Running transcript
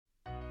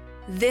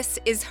This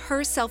is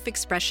Her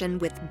Self-Expression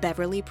with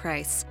Beverly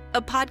Price,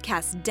 a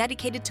podcast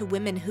dedicated to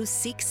women who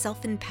seek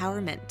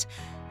self-empowerment.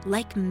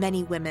 Like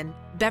many women,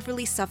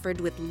 Beverly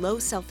suffered with low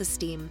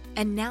self-esteem,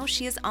 and now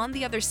she is on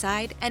the other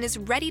side and is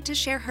ready to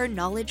share her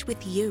knowledge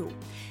with you.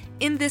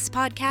 In this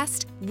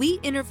podcast, we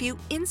interview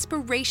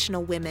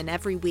inspirational women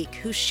every week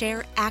who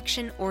share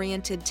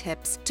action-oriented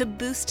tips to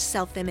boost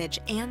self-image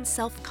and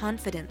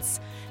self-confidence.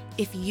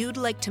 If you'd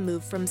like to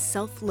move from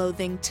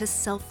self-loathing to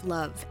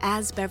self-love,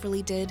 as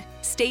Beverly did,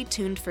 stay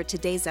tuned for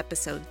today's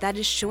episode that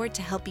is sure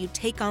to help you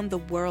take on the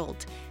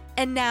world.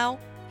 And now,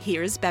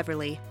 here's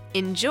Beverly.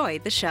 Enjoy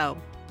the show.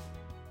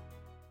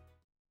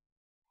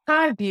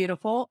 Hi,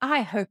 beautiful.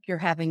 I hope you're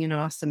having an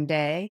awesome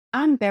day.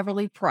 I'm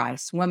Beverly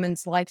Price,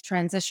 women's life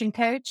transition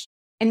coach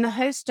and the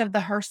host of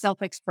the Her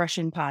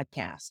Self-Expression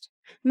podcast.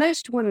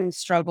 Most women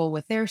struggle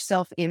with their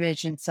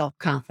self-image and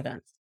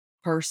self-confidence.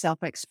 Her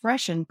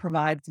Self-Expression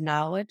provides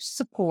knowledge,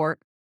 support,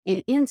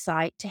 and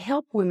insight to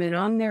help women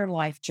on their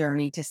life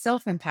journey to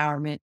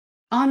self-empowerment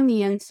on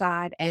the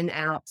inside and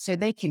out so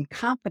they can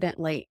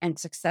confidently and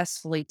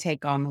successfully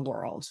take on the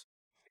world.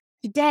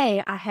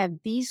 Today, I have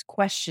these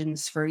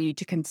questions for you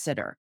to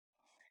consider.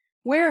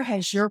 Where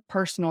has your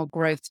personal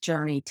growth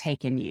journey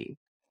taken you?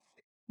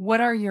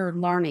 What are your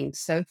learnings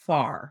so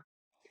far?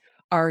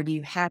 Are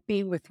you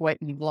happy with what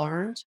you've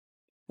learned?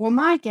 Well,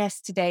 my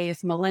guest today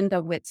is Melinda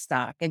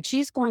WITTSTOCK, and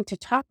she's going to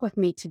talk with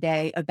me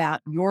today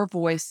about Your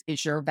Voice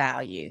is Your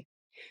Value.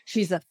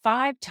 She's a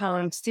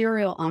 5-time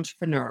serial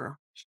entrepreneur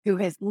who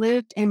has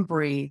lived and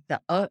breathed the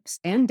ups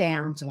and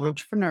downs of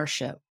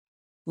entrepreneurship,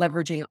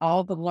 leveraging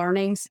all the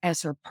learnings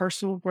as her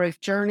personal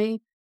growth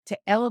journey to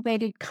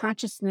elevated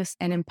consciousness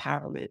and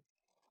empowerment.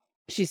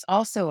 She's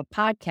also a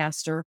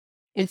podcaster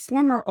and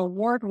former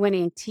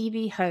award-winning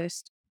TV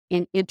host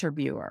and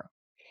interviewer.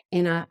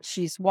 And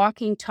she's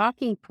walking,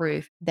 talking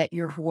proof that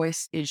your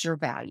voice is your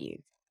value.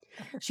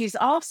 She's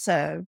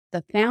also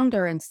the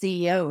founder and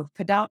CEO of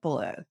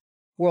Podopolo,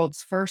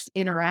 world's first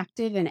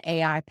interactive and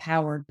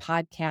AI-powered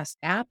podcast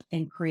app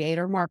and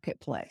creator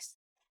marketplace.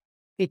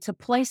 It's a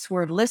place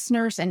where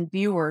listeners and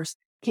viewers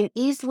can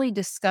easily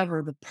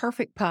discover the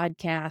perfect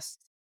podcasts,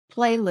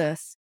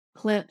 playlists,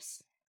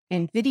 clips,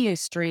 and video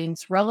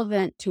streams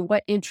relevant to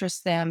what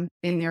interests them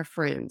and their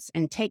friends,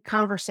 and take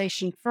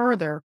conversation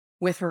further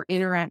with her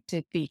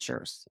interactive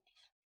features.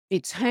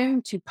 It's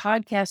home to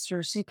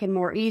podcasters who can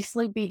more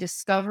easily be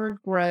discovered,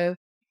 grow,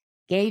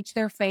 gauge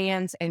their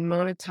fans, and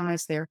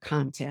monetize their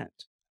content.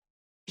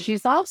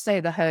 She's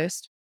also the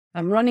host.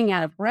 I'm running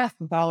out of breath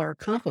with all her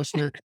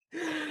accomplishment.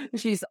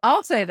 She's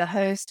also the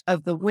host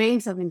of the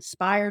Wings of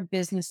Inspired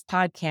Business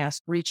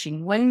podcast,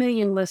 reaching 1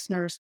 million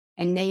listeners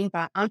and named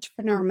by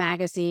Entrepreneur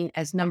Magazine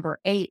as number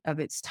 8 of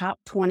its top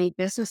 20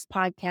 business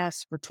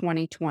podcasts for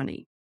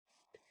 2020.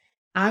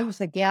 I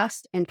was a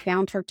guest and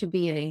found her to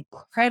be an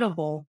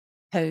incredible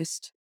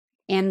host,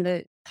 and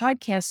the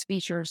podcast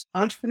features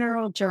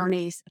entrepreneurial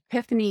journeys,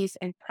 epiphanies,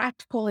 and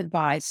practical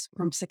advice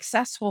from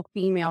successful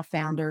female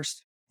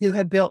founders who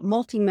have built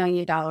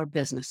multi-million-dollar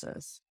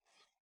businesses.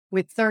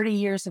 With 30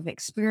 years of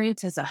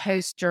experience as a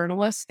host,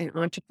 journalist, and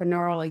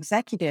entrepreneurial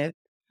executive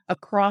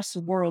across the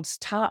world's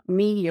top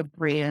media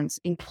brands,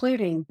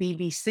 including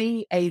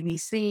BBC,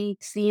 ABC,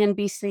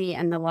 CNBC,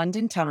 and the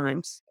London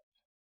Times,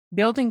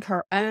 building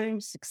her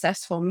own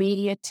successful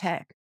media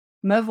tech,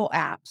 mobile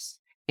apps,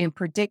 and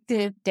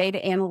predictive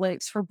data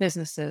analytics for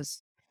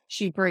businesses,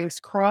 she brings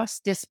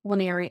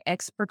cross-disciplinary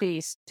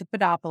expertise to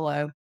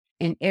Podopolo,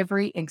 and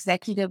every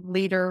executive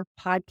leader,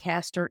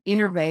 podcaster,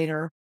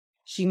 innovator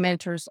she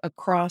mentors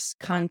across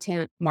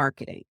content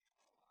marketing.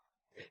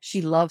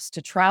 She loves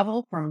to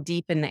travel from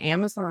deep in the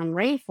Amazon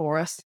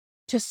rainforest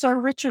to Sir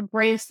Richard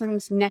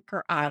Branson's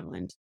Necker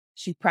Island.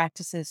 She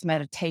practices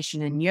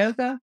meditation and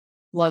yoga,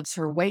 loves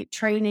her weight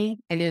training,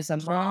 and is a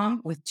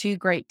mom with 2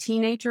 great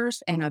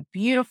teenagers and a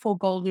beautiful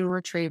golden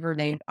retriever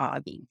named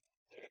Augie.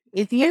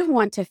 If you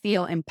want to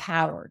feel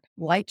empowered,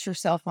 light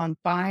yourself on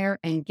fire,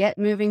 and get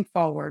moving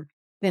forward,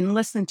 then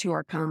listen to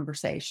our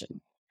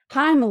conversation.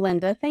 Hi,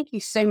 Melinda. Thank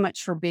you so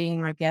much for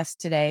being my guest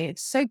today.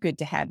 It's so good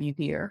to have you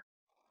here.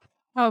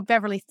 Oh,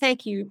 Beverly,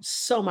 thank you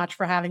so much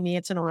for having me.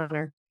 It's an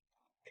honor.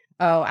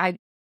 Oh, I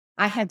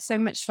had so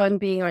much fun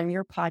being on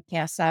your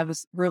podcast. I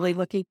was really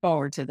looking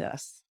forward to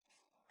this.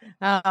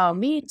 Oh,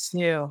 me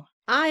too.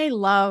 I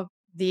love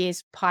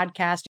these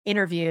podcast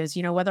interviews,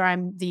 whether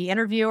I'm the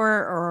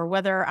interviewer or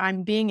whether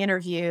I'm being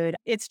interviewed.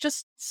 It's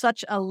just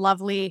such a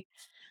lovely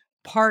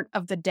part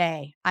of the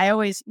day. I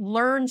always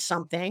learn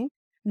something,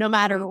 no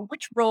matter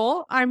which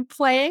role I'm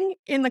playing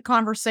in the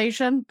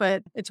conversation,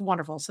 but it's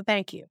wonderful. So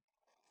thank you.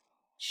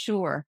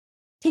 Sure.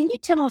 Can you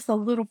tell us a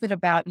little bit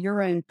about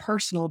your own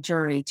personal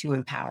journey to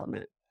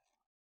empowerment?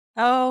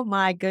 Oh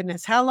my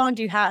goodness. How long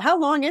do you have? How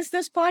long is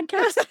this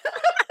podcast?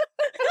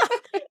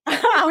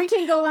 We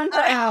can go on for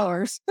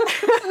hours.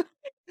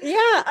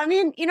 Yeah. I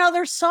mean,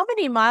 there's so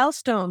many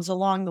milestones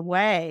along the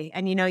way.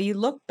 And, you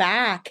look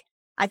back,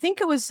 I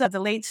think it was the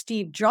late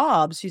Steve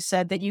Jobs who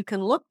said that you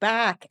can look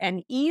back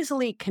and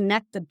easily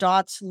connect the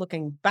dots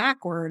looking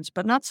backwards,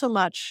 but not so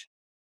much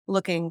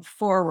looking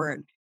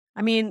forward.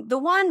 I mean, the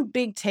one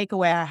big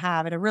takeaway I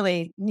have at a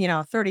really,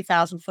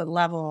 30,000 foot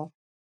level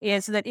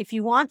is that if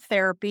you want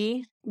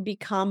therapy,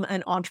 become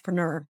an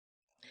entrepreneur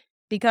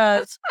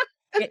because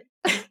it,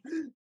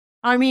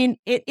 I mean,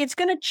 it's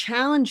going to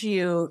challenge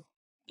you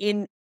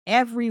in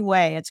every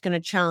way. It's going to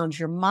challenge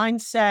your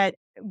mindset,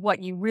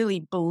 what you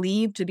really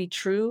believe to be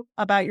true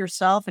about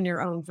yourself and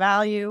your own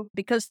value,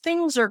 because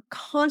things are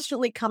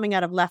constantly coming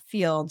out of left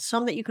field,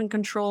 some that you can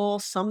control,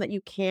 some that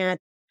you can't.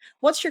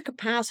 What's your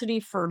capacity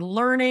for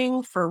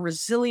learning, for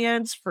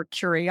resilience, for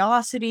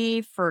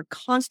curiosity, for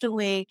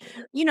constantly,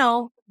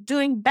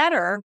 doing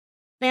better?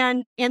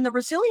 And the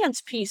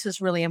resilience piece is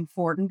really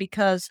important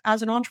because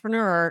as an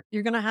entrepreneur,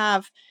 you're going to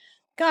have,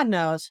 God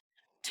knows,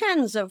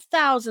 tens of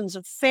thousands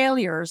of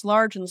failures,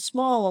 large and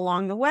small,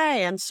 along the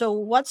way. And so,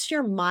 what's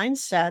your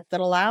mindset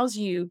that allows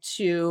you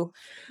to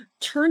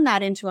turn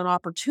that into an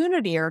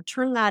opportunity or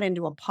turn that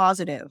into a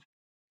positive?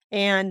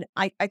 And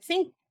I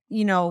think,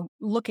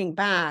 looking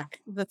back,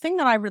 the thing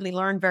that I really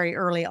learned very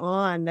early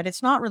on that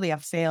it's not really a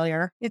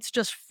failure, it's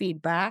just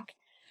feedback.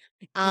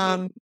 Mhm.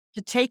 Um,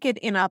 to take it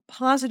in a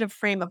positive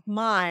frame of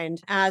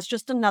mind as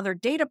just another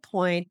data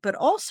point, but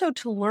also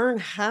to learn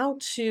how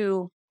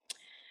to,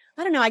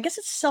 I don't know, I guess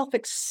it's self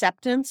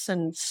acceptance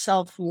and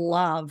self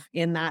love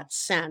in that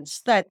sense.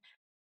 That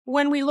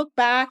when we look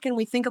back and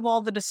we think of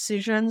all the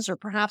decisions, or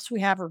perhaps we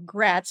have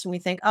regrets and we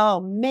think, oh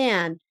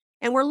man,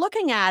 and we're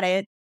looking at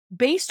it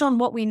based on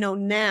what we know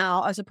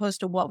now as opposed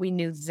to what we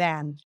knew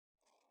then.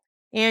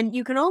 And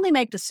you can only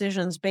make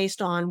decisions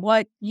based on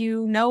what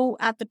you know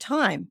at the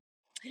time.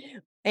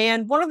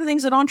 And one of the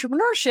things that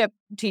entrepreneurship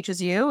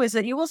teaches you is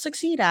that you will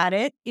succeed at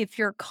it if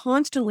you're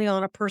constantly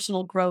on a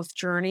personal growth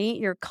journey,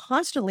 you're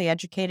constantly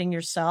educating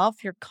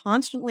yourself, you're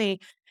constantly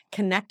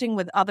connecting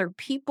with other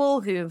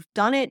people who've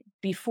done it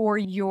before,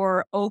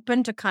 you're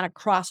open to kind of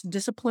cross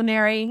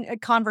disciplinary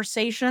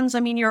conversations. I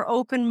mean, you're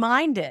open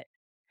minded,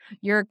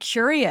 you're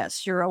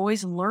curious, you're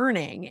always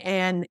learning.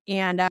 And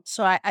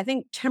so I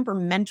think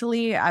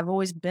temperamentally, I've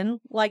always been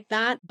like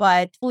that.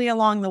 But really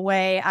along the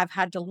way, I've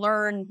had to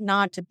learn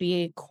not to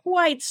be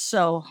quite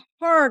so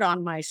hard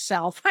on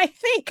myself, I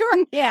think,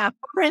 Yeah.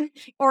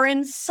 or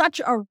in such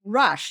a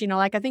rush.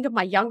 Like I think of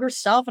my younger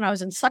self and I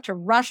was in such a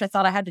rush. I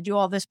thought I had to do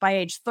all this by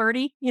age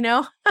 30.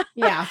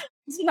 Yeah.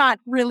 It's not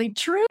really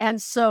true.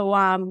 And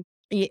so,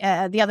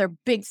 the other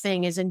big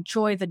thing is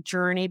enjoy the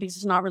journey because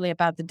it's not really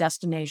about the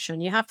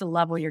destination. You have to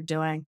love what you're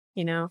doing.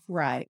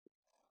 Right.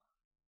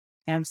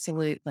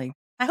 Absolutely.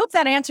 I hope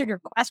that answered your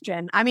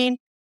question. I mean,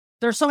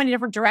 there's so many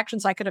different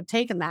directions I could have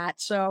taken that.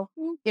 So,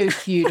 It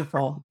was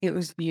beautiful. It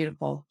was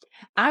beautiful.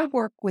 I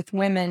work with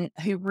women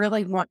who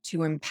really want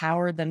to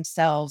empower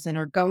themselves and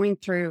are going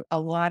through a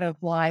lot of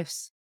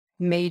life's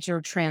major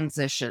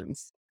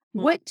transitions.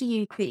 mm, What do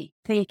you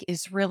think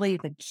is really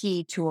the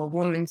key to a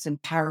woman's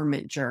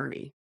empowerment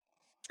journey?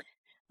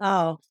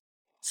 oh,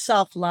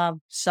 self love,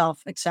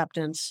 self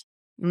acceptance.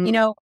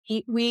 Mm,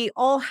 We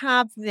all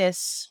have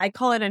this, I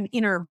call it an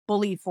inner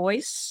bully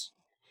voice.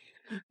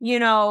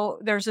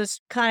 There's this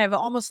kind of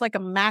almost like a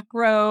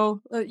macro,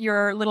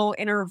 your little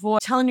inner voice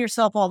telling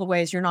yourself all the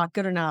ways you're not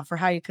good enough or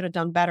how you could have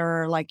done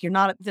better. Like you're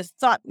not this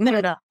thought good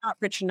enough, not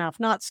rich enough,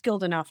 not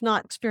skilled enough,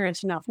 not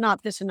experienced enough,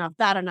 not this enough,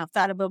 that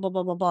blah, blah,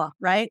 blah, blah, blah.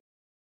 Right.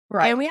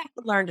 right. And we have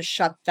to learn to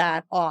shut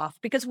that off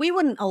because we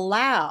wouldn't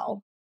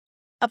allow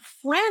a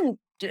friend,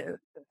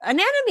 an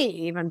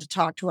enemy even to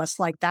talk to us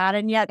like that.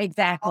 And yet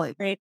Exactly.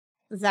 tolerate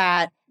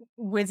that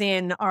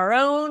within our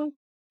own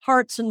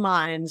hearts and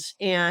minds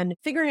and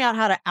figuring out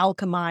how to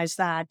alchemize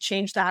that,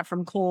 change that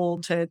from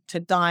coal to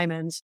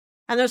diamonds.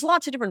 And there's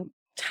lots of different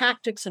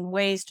tactics and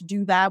ways to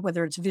do that,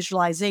 whether it's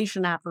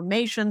visualization,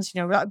 affirmations,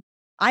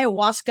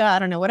 ayahuasca, I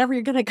don't know, whatever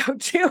you're going to go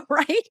to,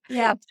 right?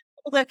 Yeah.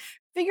 To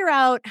figure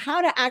out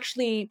how to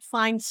actually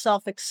find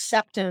self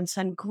acceptance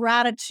and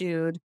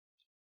gratitude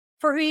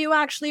for who you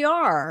actually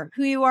are,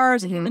 who you are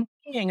as a Mhm. human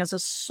being, as a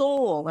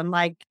soul, and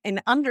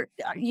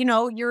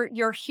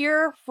you're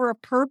here for a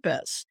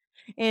purpose,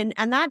 and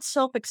that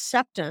self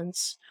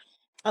acceptance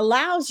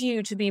allows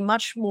you to be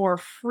much more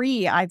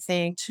free, I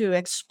think, to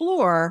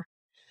explore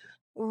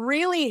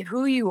really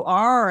who you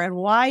are and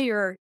why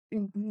your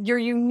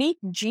unique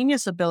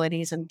genius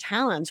abilities and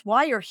talents,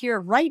 why you're here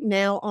right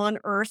now on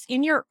Earth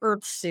in your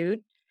Earth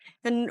suit,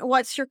 and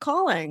what's your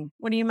calling?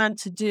 What are you meant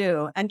to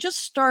do? And just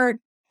start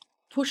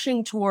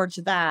pushing towards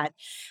that.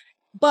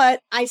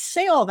 But I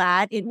say all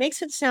that, it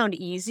makes it sound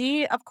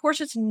easy. Of course,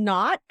 it's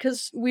not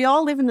because we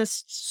all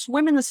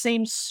swim in the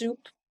same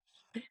soup.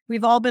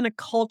 We've all been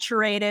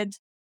acculturated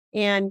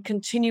and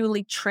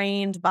continually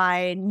trained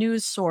by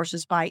news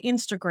sources, by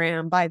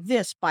Instagram, by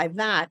this, by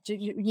that,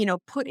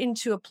 put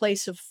into a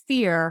place of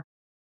fear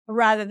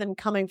rather than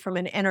coming from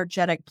an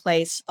energetic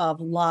place of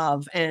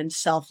love and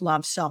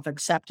self-love,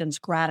 self-acceptance,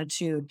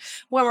 gratitude.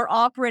 When we're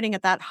operating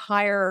at that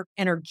higher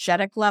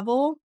energetic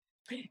level,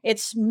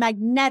 it's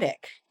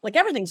magnetic. Like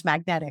everything's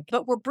magnetic,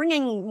 but we're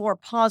bringing more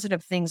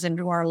positive things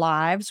into our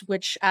lives,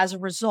 which as a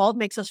result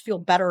makes us feel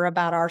better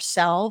about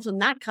ourselves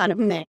and that kind of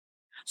Mhm. thing.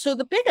 So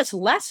the biggest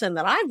lesson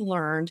that I've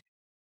learned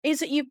is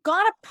that you've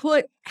got to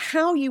put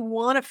how you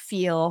want to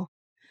feel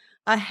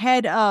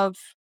ahead of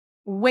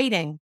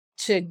waiting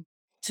to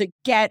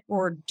get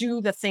or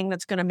do the thing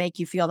that's going to make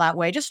you feel that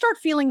way. Just start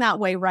feeling that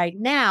way right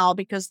now,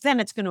 because then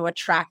it's going to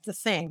attract the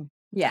thing.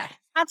 Yeah.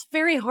 That's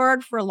very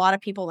hard for a lot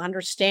of people to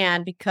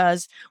understand,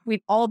 because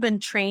we've all been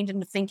trained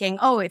into thinking,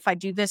 oh, if I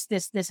do this,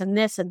 this, this, and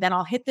this, and then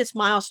I'll hit this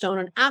milestone,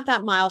 and at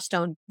that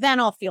milestone, then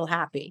I'll feel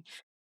happy.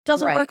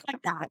 Doesn't Right. work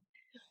like that.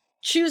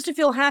 Choose to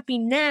feel happy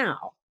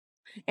now.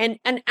 And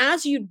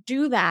as you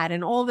do that,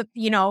 and all the,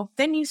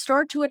 then you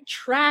start to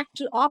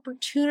attract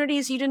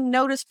opportunities you didn't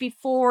notice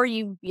before.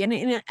 You,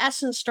 in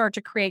essence, start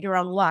to create your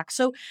own luck.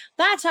 So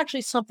that's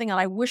actually something that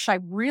I wish I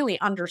really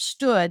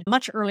understood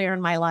much earlier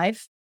in my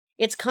life.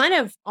 It's kind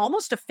of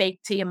almost a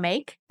fake till you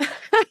make.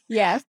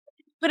 Yes.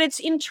 But it's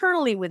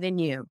internally within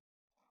you.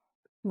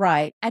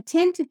 Right. I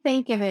tend to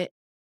think of it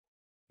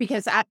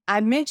because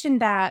I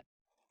mentioned that,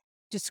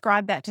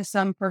 described that to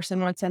some person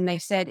once, and they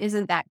said,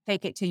 isn't that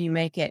fake it till you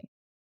make it?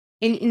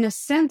 And in a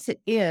sense it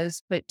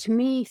is, but to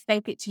me,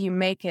 fake it till you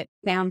make it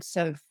sounds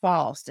so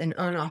false and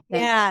unauthentic.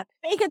 Yeah.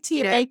 Fake it till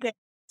you make it,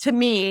 to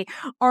me,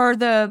 are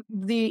the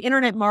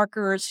internet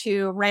marketers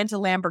who rent a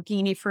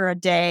Lamborghini for a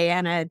day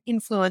and an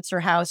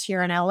influencer house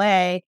here in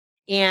LA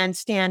and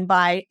stand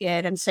by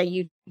it and say,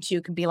 you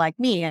too can be like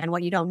me. And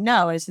what you don't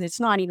know is that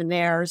it's not even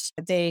theirs.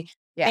 They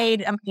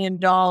paid $1 million,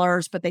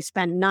 but they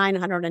spent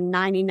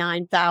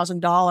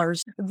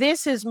 $999,000.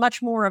 This is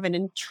much more of an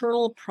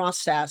internal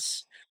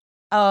process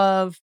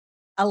of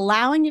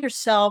allowing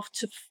yourself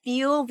to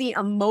feel the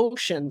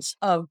emotions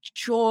of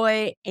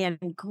joy and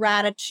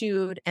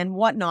gratitude and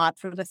whatnot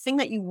for the thing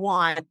that you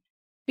want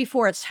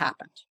before it's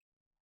happened.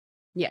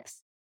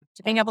 Yes.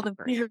 Being able to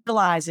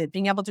visualize it,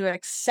 being able to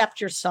accept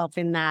yourself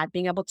in that,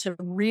 being able to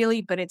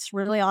really, but it's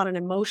really on an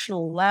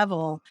emotional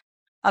level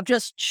of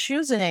just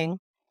choosing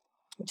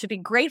to be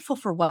grateful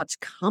for what's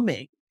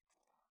coming.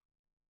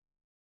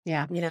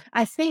 Yeah.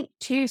 I think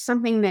too,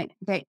 something that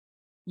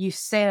you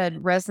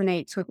said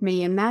resonates with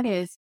me, and that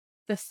is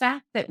the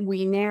fact that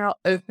we now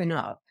open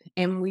up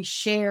and we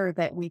share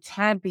that we've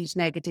had these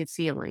negative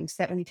feelings,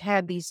 that we've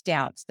had these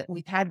doubts, that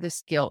we've had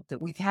this guilt,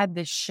 that we've had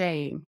this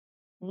shame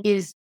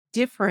is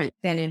different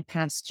than in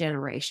past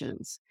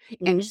generations.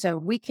 And so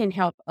we can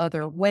help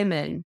other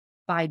women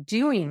by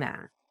doing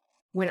that.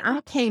 When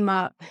I came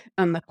up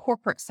on the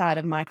corporate side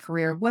of my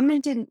career,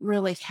 women didn't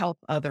really help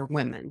other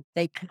women.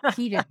 They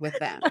competed with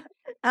them.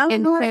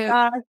 And so,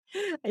 what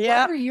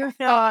are your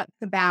thoughts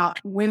about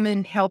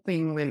women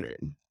helping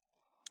women?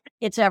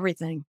 It's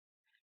everything.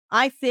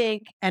 I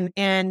think,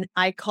 and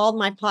I called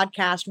my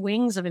podcast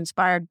Wings of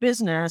Inspired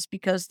Business,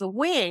 because the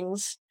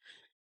wings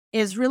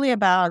is really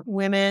about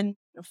women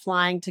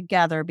flying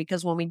together,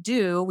 because when we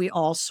do, we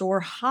all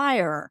soar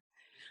higher.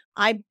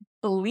 I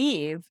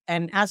believe,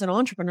 and as an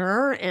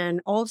entrepreneur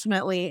and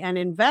ultimately an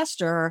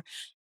investor,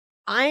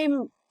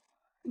 I'm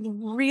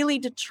really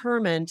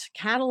determined to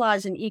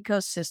catalyze an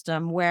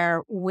ecosystem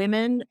where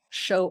women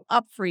show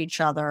up for each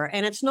other.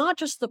 And it's not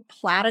just the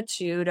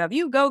platitude of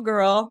you go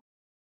girl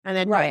and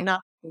then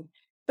nothing,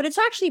 but it's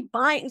actually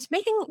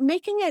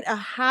making it a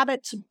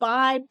habit to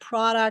buy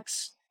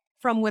products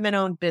from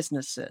women-owned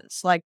businesses,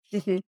 like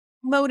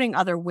promoting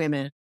other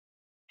women,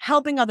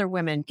 helping other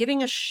women,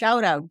 giving a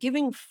shout out,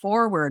 giving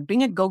forward,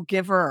 being a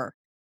go-giver,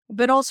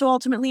 but also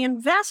ultimately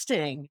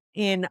investing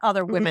in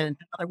other women,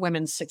 other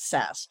women's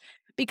success.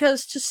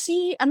 Because to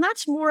see, and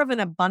that's more of an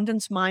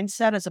abundance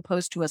mindset as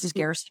opposed to a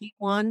scarcity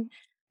one,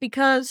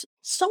 because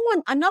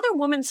another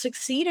woman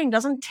succeeding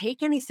doesn't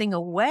take anything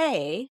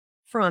away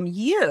from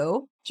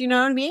you. Do you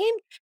know what I mean?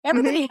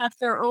 Everybody has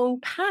their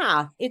own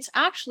path. It's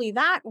actually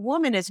that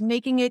woman is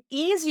making it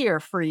easier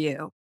for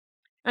you.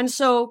 And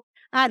so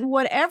at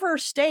whatever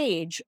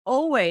stage,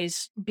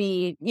 always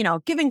be,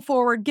 giving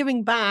forward,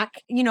 giving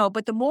back,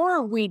 but the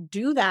more we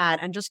do that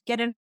and just get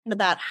into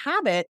that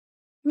habit,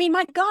 I mean,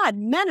 my God,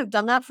 men have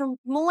done that for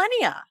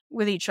millennia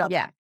with each other.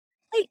 Yeah.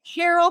 They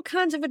share all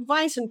kinds of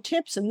advice and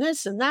tips and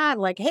this and that.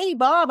 Like, hey,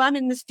 Bob, I'm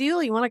in this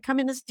deal. You want to come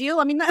in this deal?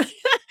 I mean, right?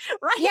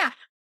 Yeah.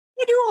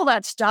 They do all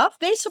that stuff.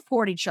 They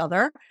support each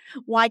other.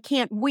 Why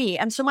can't we?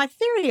 And so my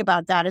theory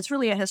about that is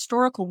really a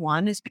historical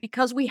one, is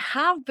because we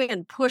have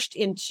been pushed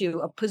into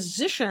a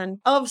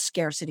position of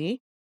scarcity,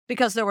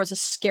 because there was a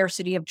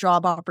scarcity of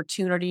job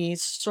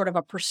opportunities, sort of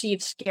a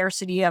perceived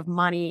scarcity of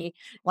money,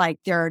 like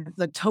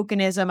the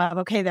tokenism of,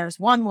 okay, there's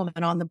one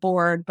woman on the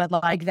board, but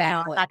like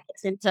that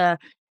gets into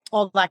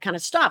all that kind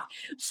of stuff.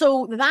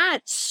 So that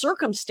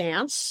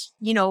circumstance,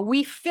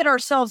 we fit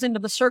ourselves into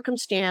the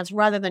circumstance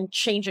rather than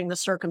changing the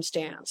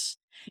circumstance.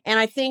 And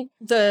I think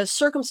the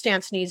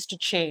circumstance needs to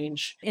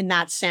change in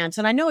that sense.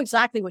 And I know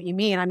exactly what you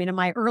mean. I mean, in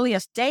my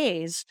earliest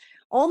days,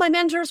 all my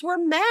mentors were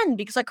men,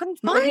 because I couldn't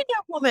find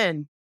a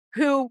woman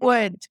who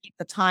would take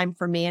the time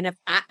for me. And if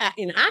I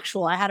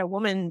had a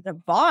woman, the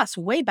boss,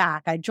 way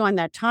back. I joined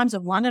that Times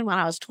of London when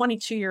I was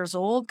 22 years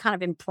old, kind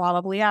of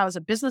improbably. I was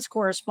a business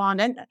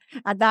correspondent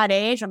at that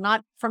age. I'm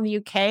not from the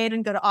UK. I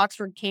didn't go to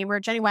Oxford,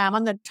 Cambridge. Anyway, I'm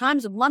on the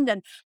Times of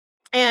London.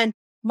 And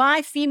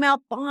my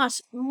female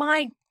boss,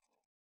 my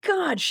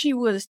God, she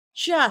was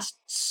just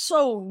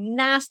so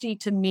nasty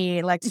to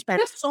me, like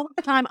spent so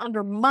much time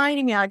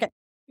undermining me. And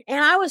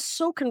I was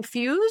so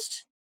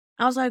confused.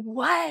 I was like,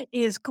 what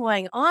is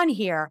going on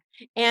here?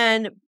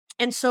 And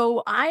and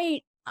so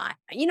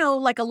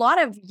like a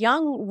lot of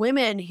young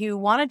women who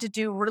wanted to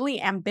do really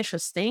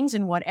ambitious things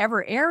in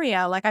whatever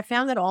area, like I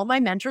found that all my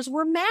mentors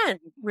were men,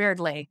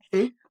 weirdly.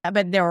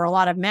 But there were a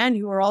lot of men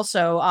who were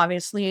also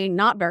obviously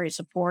not very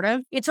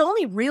supportive. It's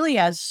only really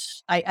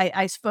as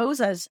I suppose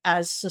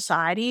as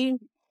society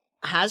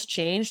has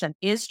changed and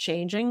is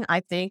changing, I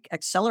think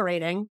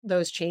accelerating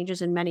those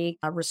changes in many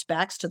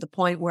respects to the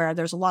point where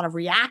there's a lot of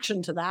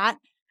reaction to that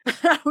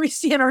we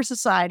see in our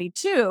society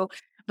too.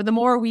 But the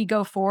more we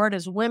go forward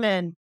as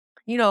women,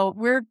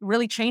 we're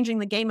really changing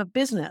the game of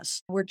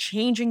business. We're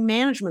changing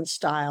management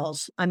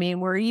styles.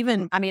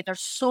 There's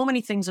so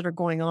many things that are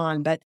going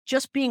on, but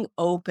just being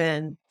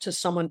open to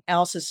someone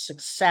else's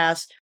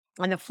success.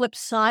 And the flip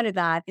side of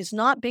that is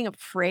not being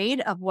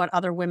afraid of what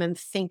other women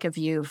think of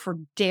you for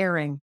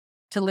daring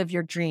to live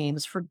your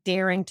dreams, for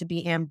daring to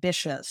be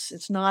ambitious.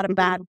 It's not a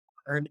bad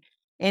word.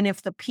 And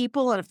if the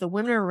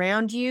women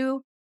around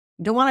you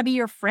don't want to be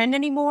your friend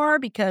anymore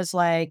because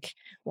like,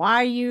 why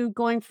are you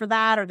going for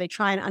that? Or they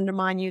try and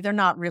undermine you. They're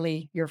not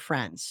really your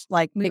friends.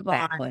 Like move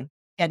on,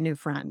 get new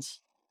friends.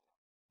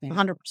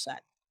 100%.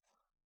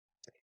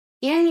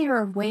 In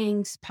your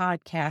Wings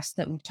podcast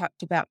that we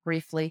talked about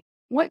briefly,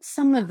 what's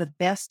some of the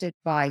best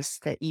advice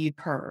that you've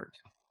heard?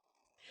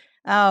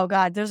 Oh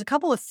God, there's a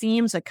couple of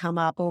themes that come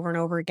up over and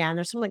over again.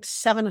 There's something like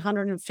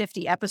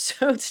 750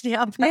 episodes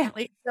now.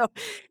 Apparently. So,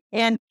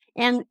 and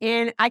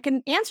I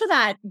can answer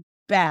that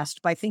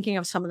best by thinking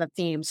of some of the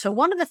themes. So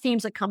one of the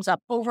themes that comes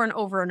up over and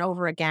over and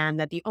over again,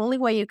 that the only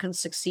way you can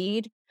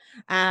succeed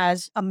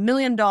as $1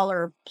 million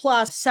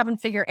plus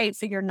 7-figure,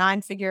 8-figure,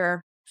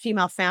 9-figure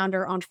female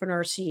founder,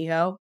 entrepreneur,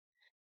 CEO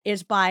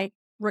is by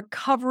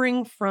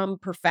recovering from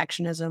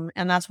perfectionism.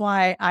 And that's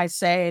why I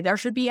say there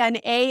should be an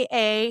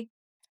AA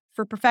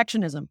for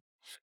perfectionism.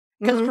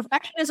 Because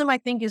perfectionism, I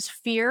think, is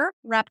fear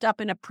wrapped up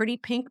in a pretty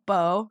pink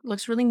bow.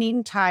 Looks really neat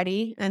and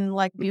tidy and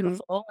like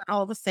beautiful and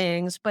all the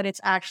things, but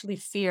it's actually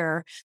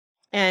fear.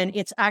 And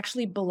it's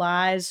actually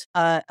belies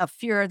a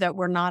fear that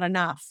we're not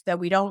enough, that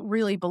we don't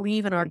really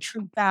believe in our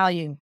true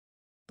value.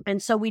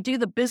 And so we do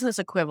the business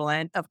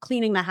equivalent of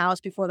cleaning the house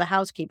before the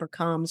housekeeper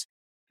comes.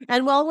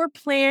 And while we're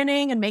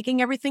planning and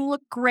making everything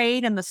look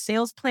great and the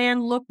sales plan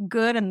look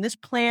good and this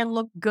plan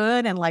look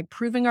good and like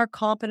proving our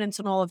competence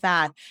and all of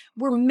that,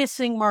 we're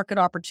missing market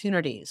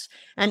opportunities.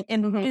 And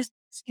business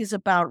is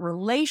about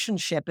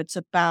relationship. It's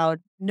about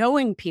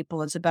knowing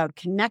people. It's about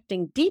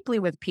connecting deeply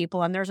with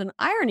people. And there's an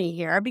irony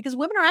here because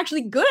women are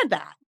actually good at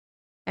that.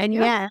 And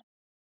yet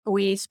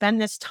we spend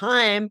this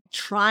time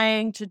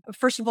trying to,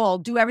 first of all,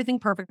 do everything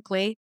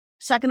perfectly.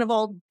 Second of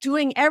all,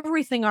 doing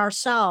everything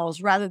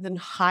ourselves rather than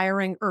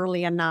hiring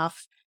early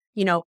enough,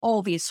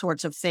 all these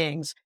sorts of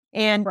things.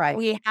 And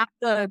we have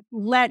to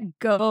let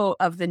go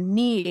of the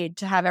need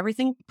to have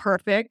everything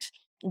perfect.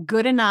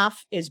 Good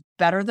enough is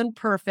better than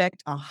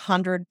perfect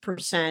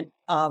 100%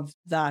 of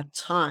the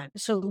time.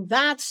 So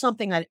that's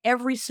something that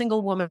every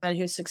single woman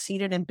who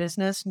succeeded in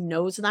business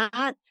knows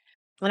that.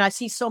 And I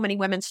see so many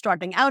women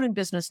starting out in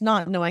business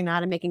not knowing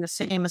that and making the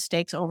same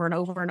mistakes over and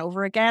over and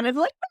over again. It's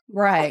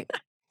like,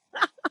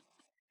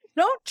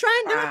 don't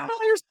try and do it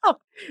by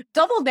yourself.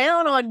 Double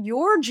down on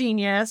your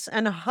genius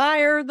and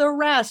hire the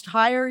rest.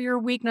 Hire your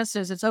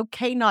weaknesses. It's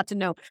okay not to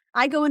know.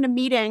 I go into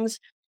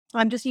meetings.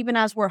 I'm just even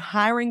as we're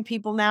hiring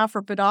people now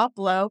for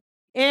Podopolo,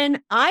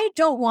 and I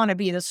don't want to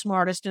be the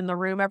smartest in the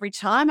room every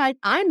time.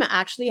 I'm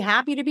actually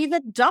happy to be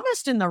the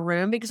dumbest in the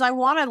room because I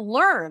want to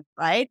learn,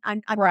 right?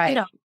 I'm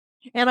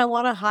and I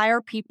want to hire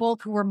people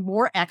who are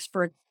more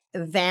expert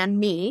than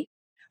me.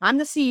 I'm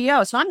the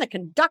CEO, so I'm the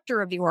conductor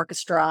of the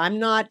orchestra. I'm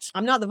not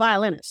the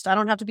violinist. I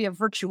don't have to be a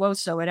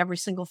virtuoso at every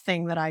single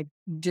thing that I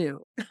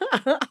do.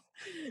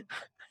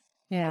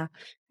 Yeah.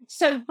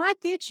 So why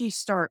did you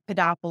start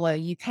Podopolo?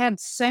 You've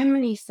had so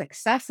many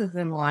successes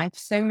in life,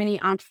 so many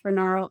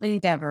entrepreneurial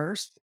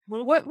endeavors.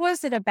 Well, what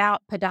was it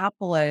about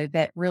Podopolo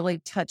that really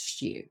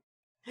touched you?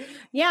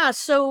 Yeah,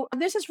 so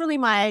this is really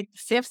my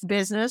 5th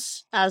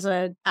business as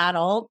an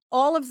adult.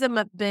 All of them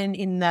have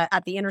been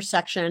at the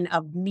intersection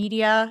of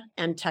media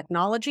and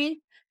technology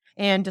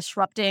and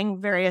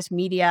disrupting various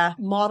media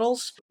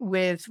models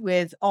with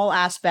all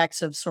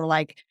aspects of sort of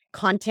like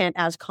content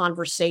as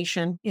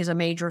conversation is a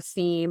major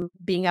theme,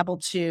 being able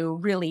to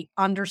really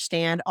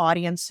understand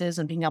audiences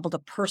and being able to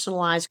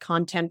personalize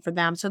content for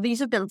them. So these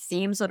have been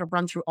themes that have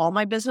run through all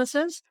my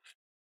businesses.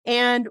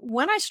 And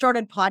when I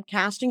started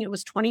podcasting, it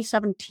was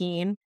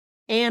 2017.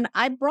 And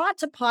I brought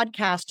to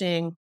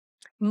podcasting,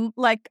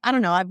 I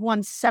don't know, I've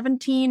won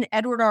 17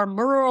 Edward R.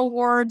 Murrow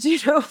Awards,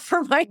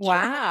 for my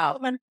Wow.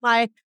 and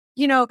my,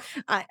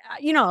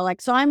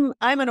 so I'm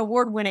an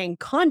award-winning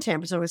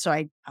content.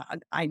 So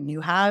I knew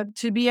how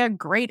to be a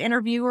great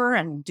interviewer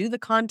and do the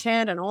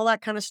content and all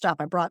that kind of stuff.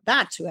 I brought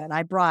that to it.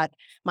 I brought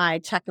my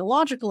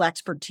technological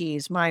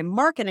expertise, my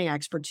marketing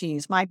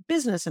expertise, my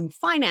business and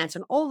finance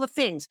and all the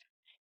things.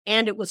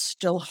 And it was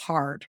still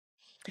hard.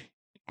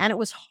 And it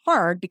was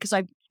hard because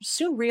I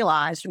soon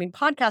realized, I mean,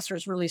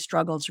 podcasters really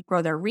struggle to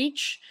grow their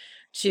reach,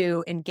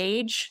 to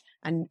engage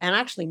and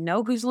actually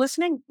know who's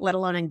listening, let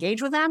alone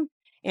engage with them.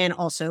 And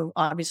also,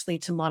 obviously,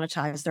 to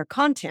monetize their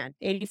content.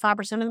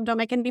 85% of them don't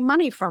make any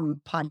money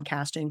from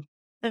podcasting.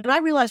 And I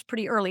realized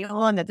pretty early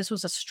on that this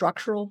was a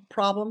structural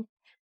problem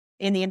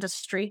in the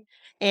industry.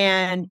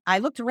 And I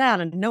looked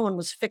around and no one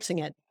was fixing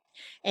it.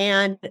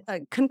 And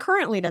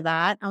concurrently to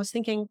that, I was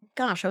thinking,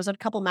 gosh, I was at a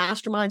couple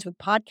masterminds with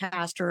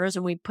podcasters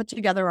and we put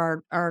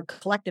together our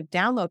collective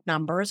download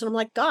numbers. And I'm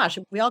like, gosh,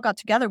 if we all got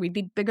together, we'd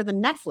be bigger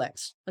than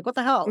Netflix. Like, what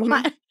the hell?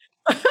 Mhm.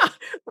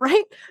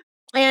 Right?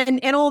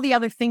 And all the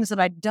other things that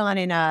I'd done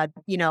in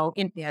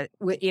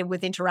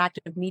with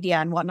interactive media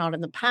and whatnot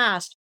in the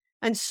past.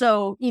 And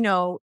so,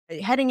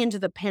 heading into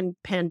the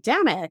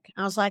pandemic,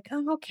 I was like,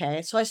 oh,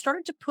 okay. So I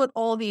started to put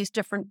all these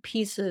different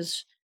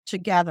pieces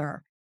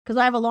together because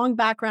I have a long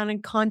background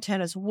in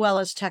content as well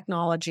as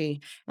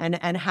technology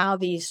and how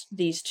these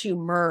two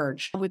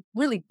merge with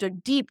really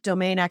deep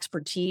domain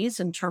expertise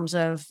in terms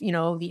of,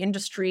 the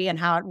industry and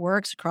how it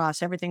works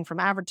across everything from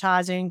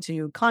advertising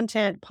to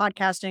content,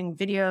 podcasting,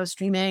 video,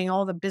 streaming,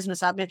 all the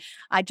business admin.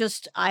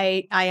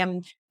 I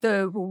am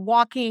the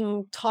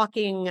walking,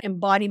 talking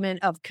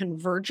embodiment of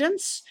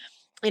convergence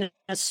in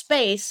a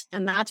space,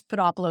 and that's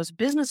Podopolo's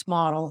business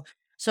model.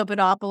 So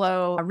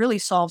Podopolo really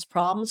solves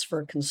problems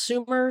for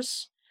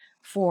consumers,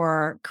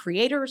 for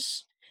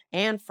creators,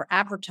 and for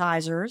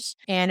advertisers.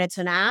 And it's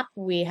an app.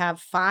 We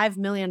have 5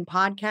 million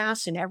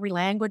podcasts in every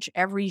language,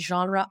 every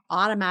genre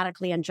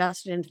automatically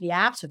ingested into the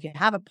app. So if you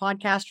have a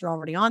podcast, you're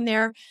already on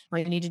there. All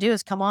you need to do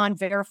is come on,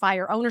 verify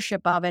your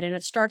ownership of it, and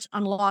it starts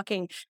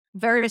unlocking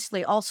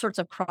variously all sorts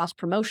of cross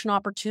promotion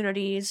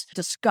opportunities,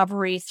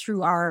 discovery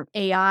through our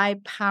AI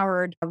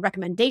powered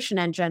recommendation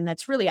engine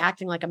that's really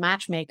acting like a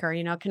matchmaker,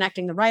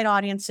 connecting the right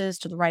audiences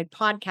to the right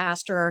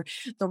podcaster,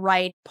 the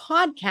right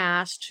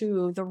podcast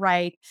to the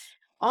right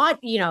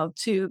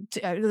to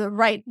the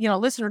right,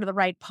 listener to the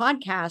right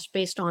podcast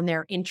based on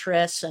their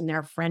interests and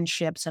their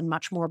friendships and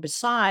much more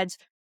besides.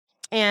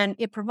 And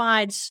it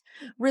provides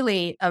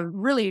really a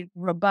really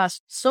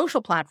robust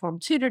social platform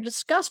too to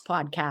discuss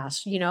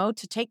podcasts,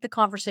 to take the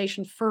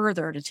conversation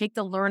further, to take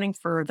the learning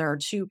further,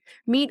 to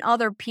meet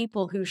other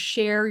people who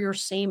share your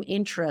same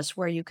interests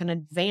where you can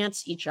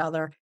advance each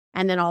other.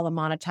 And then all the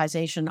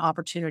monetization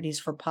opportunities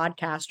for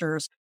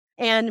podcasters.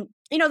 And,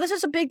 this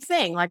is a big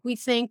thing. Like we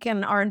think,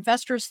 and our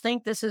investors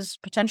think this is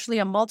potentially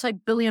a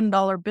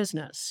multi-billion-dollar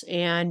business.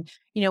 And,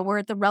 we're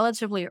at the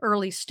relatively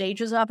early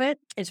stages of it.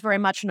 It's very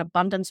much an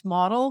abundance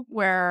model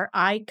where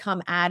I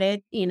come at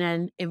it in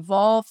an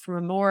evolved from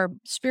a more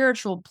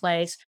spiritual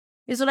place,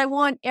 is that I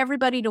want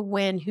everybody to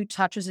win who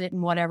touches it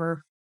in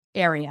whatever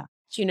area.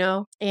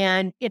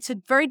 And it's a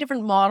very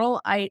different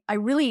model. I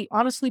really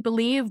honestly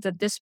believe that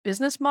this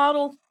business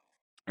model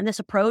and this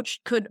approach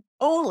could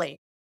only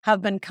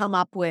have been come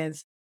up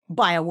with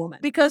by a woman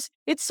because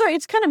it's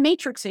kind of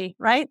matrixy,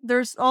 right?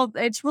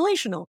 It's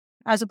relational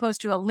as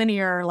opposed to a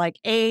linear like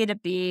A to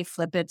B,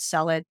 flip it,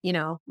 sell it,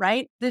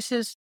 right? This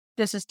is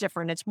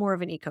different. It's more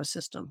of an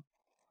ecosystem.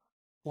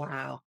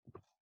 Wow.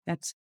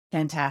 That's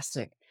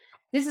fantastic.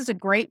 This is a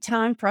great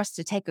time for us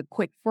to take a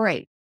quick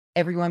break.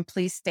 Everyone,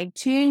 please stay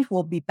tuned.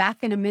 We'll be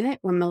back in a minute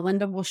when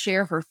Melinda will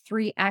share her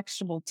 3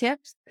 actionable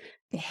tips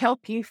to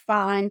help you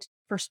find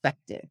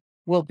perspective.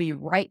 We'll be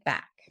right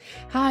back.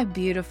 Hi,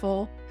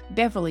 beautiful.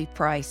 Beverly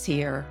Price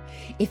here.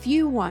 If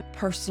you want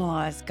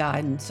personalized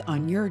guidance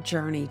on your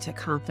journey to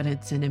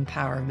confidence and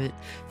empowerment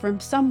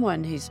from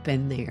someone who's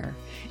been there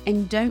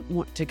and don't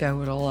want to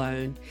go it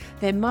alone,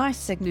 then my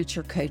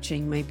signature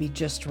coaching may be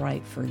just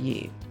right for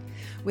you.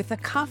 With a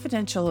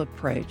confidential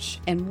approach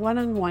and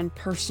one-on-one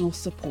personal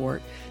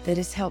support that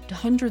has helped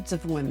hundreds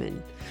of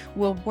women,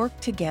 we'll work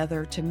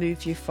together to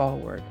move you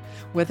forward,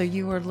 whether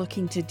you are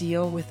looking to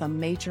deal with a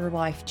major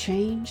life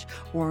change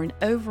or an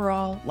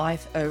overall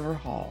life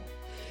overhaul.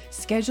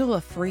 Schedule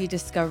a free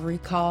discovery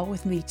call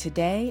with me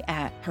today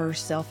at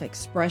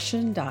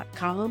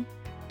herselfexpression.com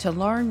to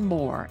learn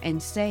more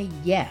and say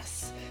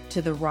yes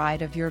to the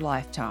ride of your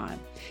lifetime.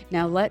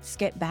 Now let's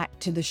get back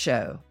to the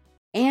show.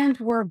 And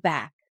we're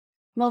back.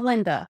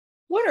 Melinda,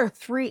 what are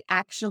 3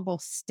 actionable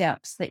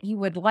steps that you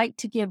would like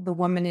to give the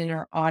woman in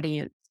our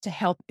audience to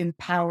help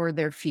empower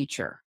their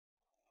future?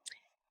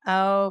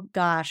 Oh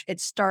gosh, it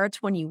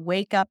starts when you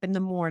wake up in the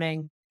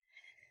morning.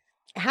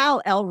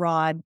 Hal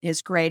Elrod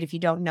is great if you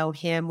don't know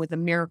him with a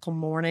miracle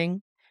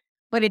morning,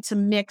 but it's a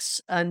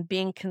mix on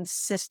being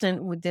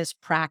consistent with this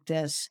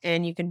practice.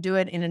 And you can do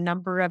it in a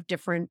number of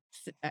different,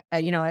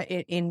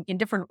 in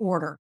different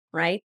order,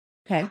 right?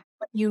 Okay.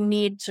 But you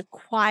need to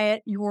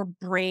quiet your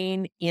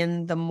brain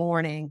in the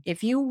morning.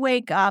 If you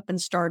wake up and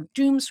start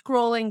doom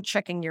scrolling,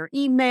 checking your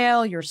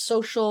email, your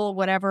social,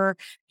 whatever,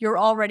 you're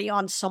already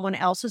on someone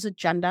else's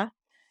agenda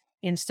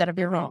instead of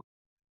your own.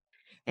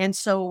 And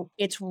so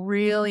it's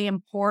really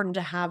important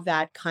to have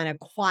that kind of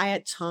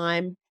quiet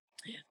time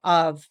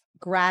of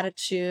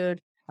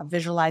gratitude, of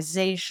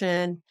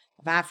visualization,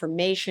 of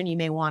affirmation. You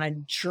may want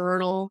to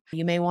journal.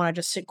 You may want to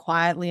just sit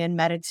quietly and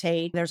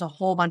meditate. There's a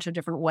whole bunch of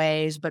different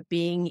ways, but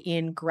being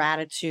in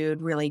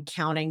gratitude, really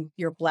counting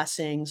your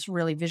blessings,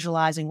 really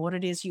visualizing what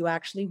it is you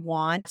actually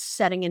want,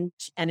 setting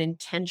an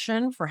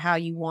intention for how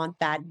you want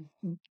that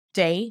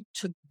day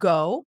to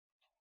go,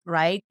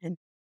 right? And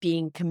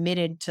being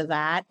committed to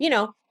that,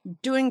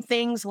 doing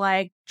things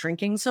like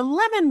drinking some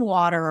lemon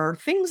water or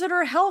things that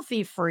are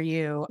healthy for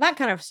you, that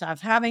kind of stuff,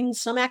 having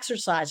some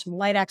exercise, some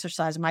light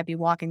exercise. It might be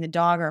walking the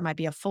dog or it might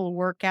be a full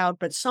workout,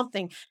 but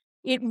something.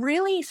 It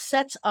really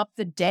sets up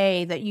the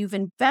day that you've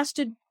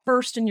invested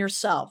first in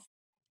yourself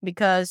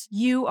because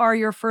you are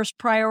your first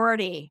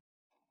priority,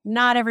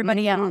 not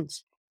everybody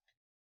else.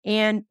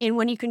 And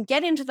when you can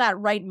get into that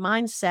right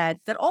mindset,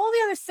 that all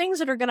the other things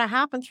that are going to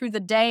happen through the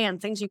day and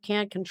things you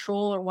can't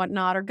control or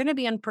whatnot are going to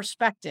be in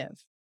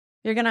perspective.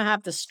 You're going to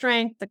have the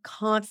strength, the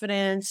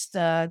confidence,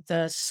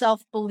 the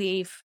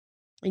self-belief,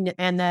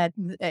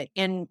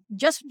 and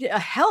just a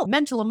health,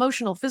 mental,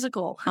 emotional,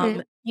 physical,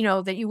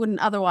 that you wouldn't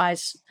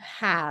otherwise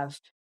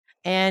have.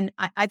 And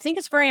I think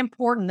it's very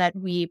important that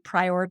we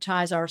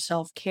prioritize our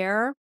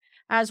self-care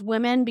as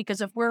women,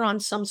 because if we're on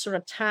some sort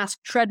of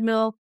task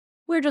treadmill,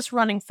 we're just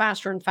running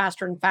faster and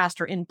faster and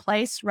faster in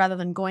place rather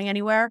than going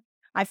anywhere.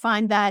 I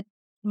find that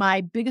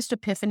my biggest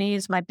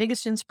epiphanies, my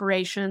biggest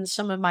inspirations,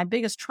 some of my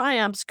biggest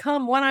triumphs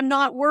come when I'm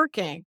not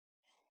working.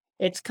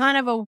 It's kind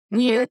of a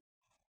weird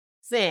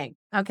thing.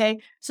 Okay.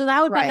 So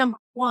that would be number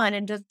one.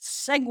 And to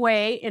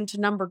segue into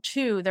number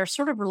two, they're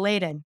sort of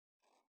related.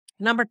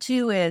 Number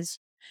two is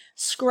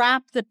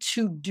scrap the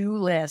to-do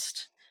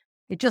list.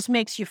 It just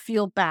makes you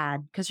feel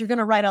bad because you're going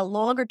to write a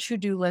longer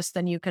to-do list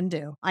than you can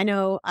do. I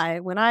know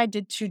when I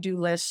did to-do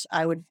lists,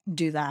 I would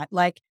do that.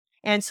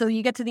 And so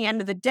you get to the end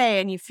of the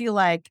day and you feel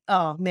like,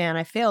 oh man,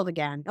 I failed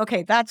again.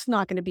 Okay, that's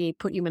not going to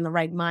put you in the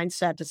right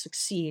mindset to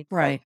succeed.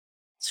 Right.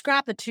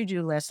 Scrap the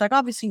to-do list.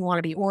 Obviously you want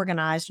to be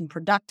organized and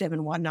productive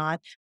and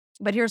whatnot.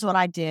 But here's what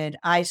I did.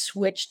 I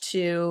switched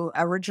to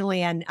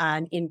originally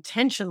an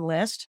intention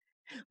list,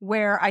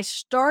 where I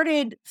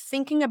started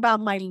thinking about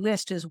my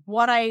list as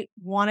what I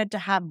wanted to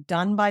have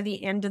done by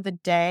the end of the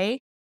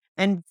day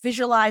and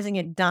visualizing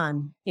it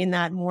done in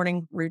that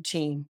morning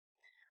routine,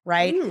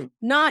 right?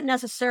 Not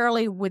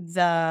necessarily with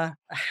the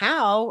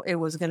how it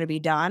was going to be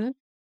done,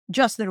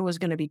 just that it was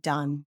going to be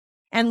done.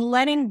 And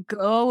letting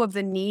go of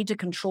the need to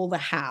control the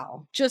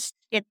how. Just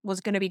it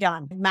was going to be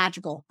done.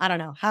 Magical. I don't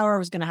know. However it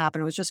was going to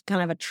happen. It was just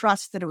kind of a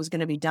trust that it was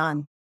going to be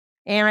done.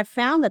 And I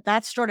found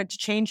that started to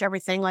change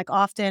everything. Like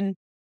often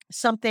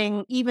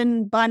something,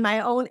 even by my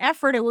own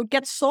effort, it would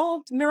get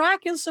solved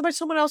miraculously by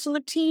someone else on the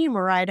team,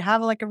 or I'd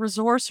have like a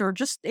resource, or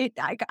just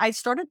I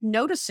started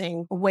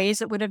noticing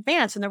ways it would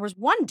advance. And there was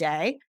one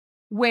day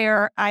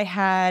where I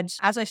had,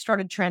 as I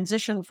started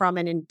transition from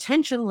an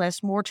intention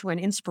list more to an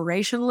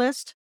inspiration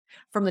list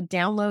from the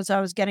downloads I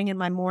was getting in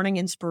my morning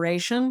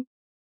inspiration.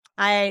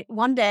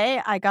 One day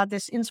I got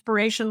this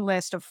inspiration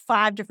list of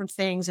 5 different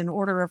things in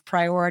order of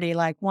priority,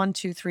 like 1,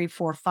 2, 3,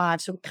 4,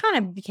 5. So it kind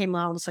of became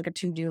almost like a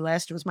to-do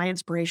list. It was my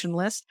inspiration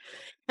list.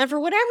 And for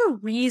whatever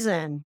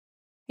reason,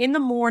 in the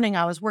morning,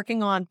 I was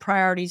working on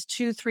priorities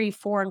 2, 3,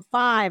 4, and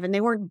 5, and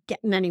they weren't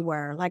getting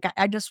anywhere.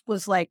 I just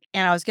was like,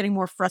 and I was getting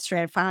more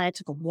frustrated. Finally, I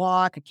took a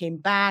walk. I came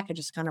back. I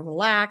just kind of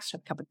relaxed, had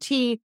a cup of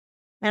tea.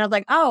 And I was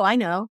like, oh, I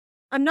know.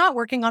 I'm not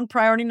working on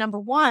priority number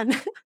 1.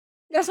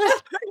 Yes, I'm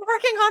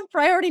working on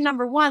priority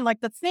number 1,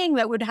 like the thing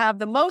that would have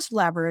the most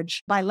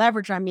leverage. By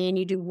leverage, I mean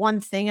you do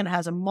one thing and it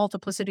has a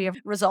multiplicity of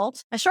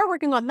results. I start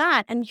working on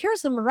that. And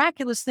here's the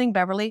miraculous thing,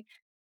 Beverly.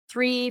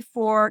 2,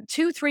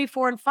 3,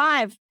 4, and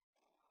 5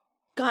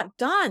 got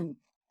done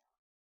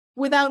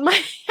without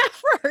my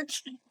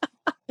effort.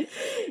 And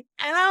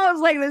I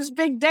was like this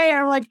big day.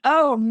 I'm like,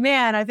 oh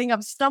man, I think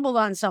I've stumbled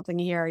on something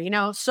here,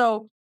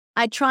 So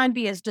I try and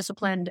be as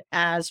disciplined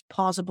as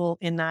possible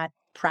in that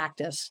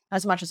practice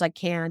as much as I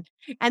can.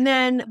 And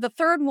then the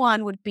third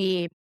one would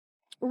be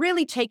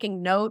really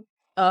taking note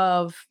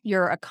of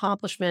your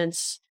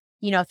accomplishments,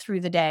 through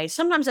the day.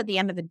 Sometimes at the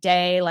end of the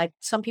day, like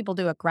some people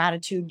do a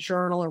gratitude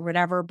journal or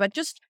whatever, but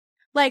just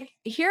like,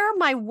 here are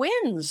my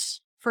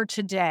wins for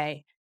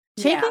today.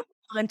 Taking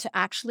time to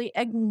actually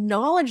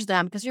acknowledge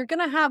them, because you're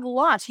going to have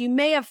lots. You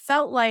may have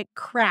felt like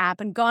crap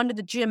and gone to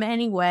the gym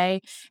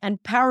anyway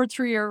and powered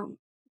through your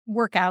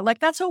workout. Like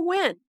that's a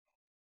win.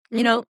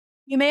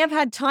 You may have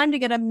had time to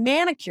get a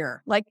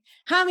manicure, like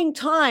having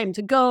time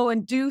to go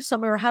and do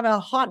something or have a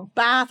hot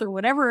bath or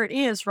whatever it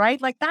is,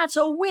 right? Like that's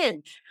a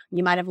win.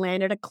 You might have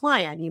landed a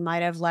client. You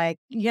might have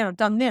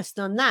done this,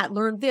 done that,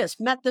 learned this,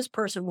 met this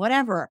person,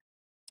 whatever.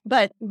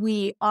 But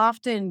we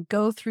often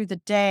go through the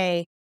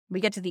day, we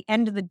get to the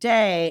end of the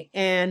day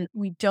and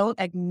we don't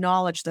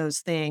acknowledge those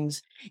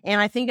things.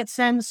 And I think it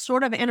sends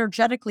sort of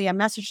energetically a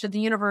message to the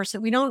universe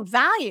that we don't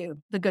value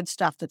the good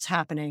stuff that's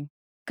happening,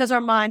 because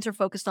our minds are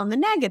focused on the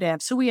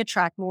negative. So we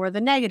attract more of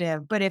the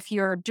negative. But if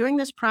you're doing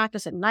this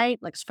practice at night,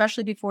 like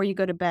especially before you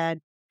go to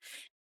bed,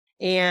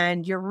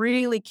 and you're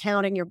really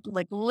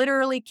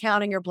literally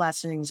counting your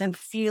blessings and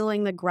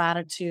feeling the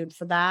gratitude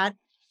for that,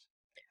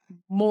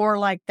 more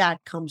like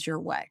that comes your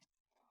way.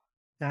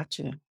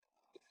 Gotcha.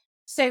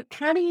 So,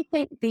 how do you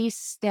think these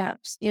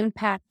steps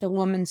impact the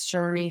woman's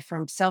journey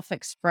from self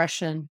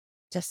expression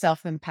to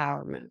self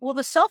empowerment? Well,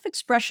 the self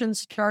expression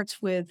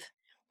starts with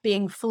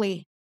being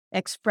fully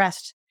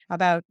expressed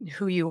about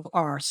who you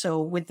are.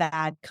 So, with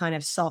that kind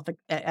of self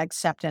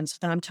acceptance,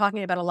 and I'm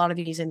talking about a lot of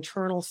these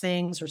internal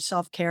things or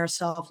self care,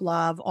 self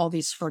love, all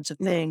these sorts of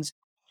things.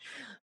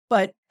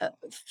 But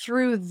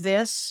through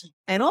this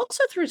and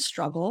also through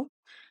struggle,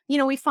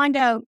 we find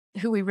out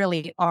who we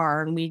really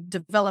are and we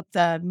develop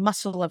the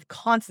muscle of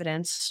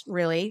confidence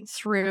really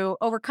through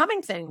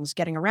overcoming things,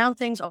 getting around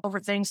things, over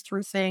things,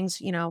 through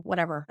things,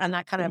 whatever. And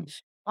that kind of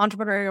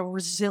entrepreneurial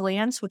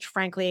resilience, which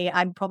frankly,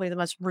 I'm probably the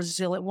most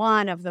resilient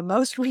one of the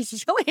most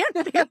resilient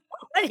people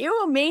that you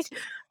will meet,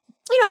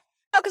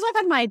 because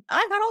I've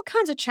had all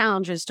kinds of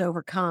challenges to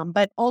overcome,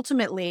 but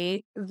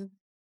ultimately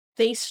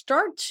they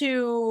start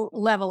to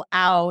level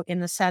out in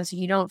the sense that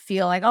you don't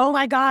feel like, oh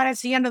my God,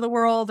 it's the end of the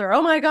world, or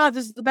oh my God,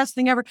 this is the best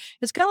thing ever.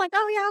 It's kind of like,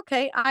 oh yeah,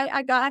 okay,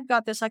 I've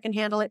got this, I can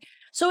handle it.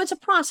 So it's a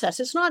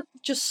process. It's not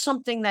just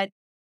something that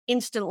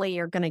instantly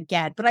you're going to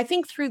get. But I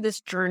think through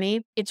this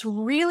journey, it's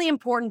really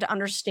important to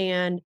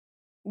understand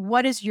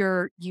what is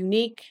your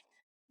unique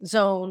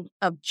zone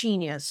of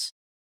genius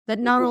that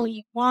not only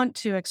you want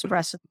to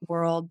express in the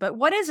world, but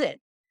what is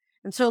it?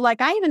 And so, like,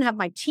 I even have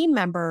my team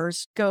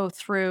members go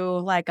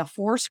through like a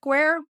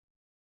Foursquare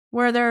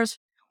where there's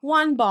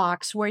one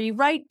box where you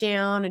write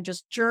down and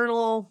just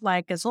journal,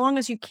 like, as long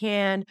as you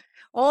can,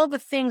 all the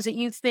things that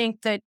you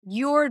think that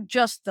you're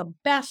just the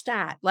best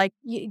at, like,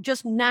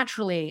 just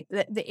naturally.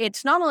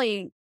 It's not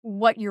only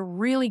what you're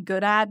really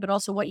good at, but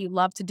also what you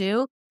love to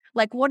do.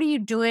 Like, what are you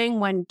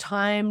doing when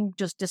time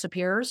just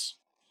disappears?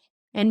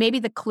 And maybe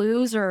the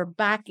clues are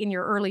back in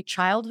your early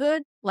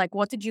childhood. Like,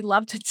 what did you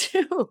love to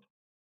do?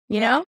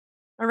 You know?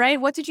 All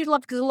right. What did you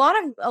love? Because a lot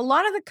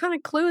of the kind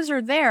of clues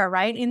are there,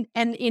 right?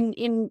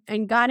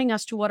 In guiding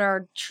us to what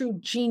our true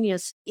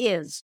genius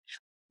is.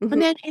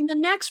 And then in the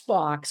next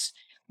box,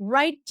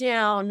 write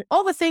down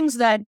all the things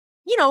that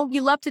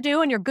you love to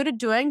do and you're good at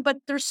doing, but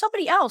there's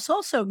somebody else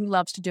also who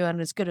loves to do it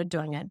and is good at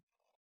doing it.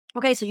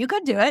 Okay, so you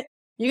could do it.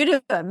 You could do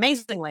it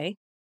amazingly,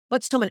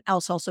 but someone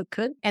else also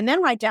could. And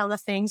then write down the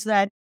things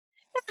that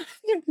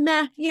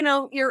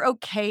you're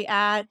okay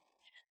at,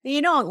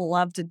 you don't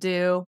love to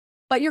do,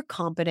 but you're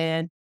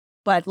competent.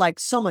 But like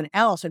someone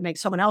else would make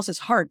someone else's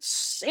heart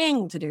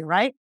sing to do,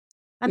 right?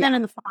 And then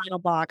in the final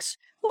box,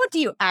 what do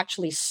you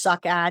actually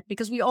suck at?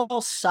 Because we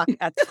all suck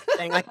at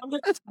something. Like, I'm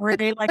just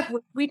worried, like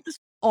we just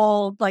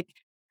all like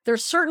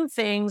there's certain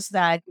things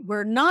that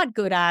we're not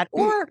good at,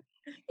 or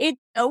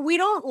we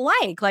don't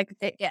like. Like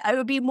it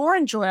would be more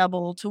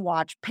enjoyable to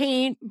watch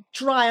paint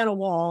dry on a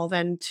wall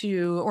than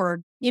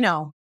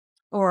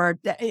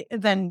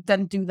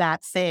than do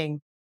that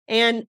thing.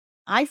 And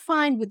I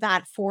find with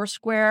that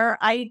Foursquare,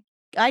 I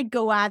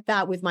go at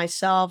that with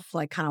myself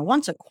like kind of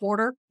once a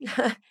quarter.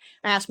 I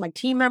ask my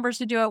team members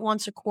to do it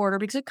once a quarter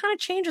because it kind of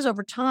changes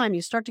over time.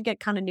 You start to get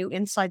kind of new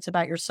insights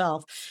about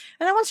yourself.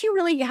 And then once you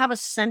really have a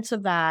sense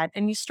of that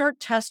and you start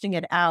testing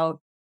it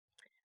out,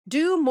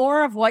 do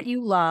more of what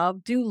you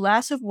love, do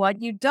less of what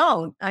you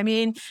don't. I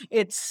mean,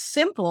 it's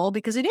simple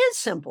because it is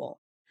simple.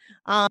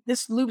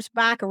 This loops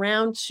back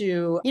around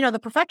to, the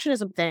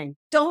perfectionism thing.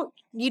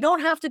 You don't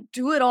have to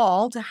do it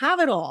all to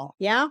have it all.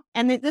 Yeah.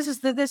 And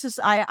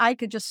I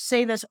could just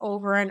say this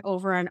over and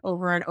over and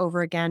over and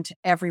over again to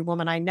every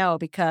woman I know,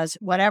 because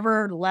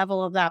whatever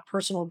level of that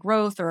personal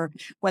growth, or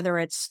whether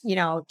it's,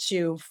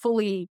 to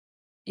fully,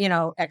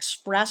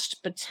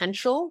 expressed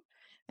potential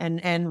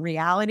and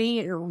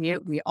reality,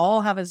 we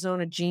all have a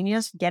zone of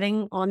genius.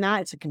 Getting on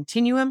that, it's a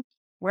continuum.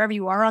 Wherever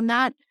you are on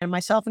that, and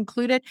myself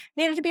included,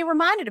 needed to be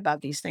reminded about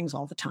these things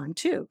all the time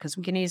too, because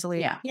we can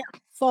easily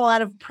fall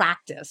out of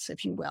practice,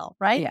 if you will,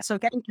 right? Yeah. So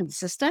getting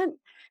consistent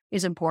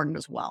is important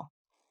as well.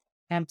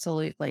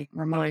 Absolutely.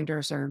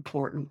 Reminders are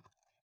important.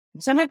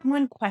 So I have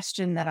one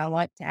question that I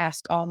like to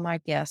ask all my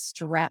guests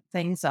to wrap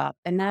things up,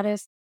 and that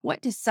is, what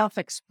does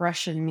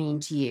self-expression mean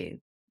to you?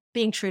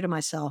 Being true to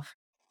myself.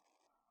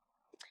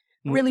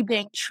 Really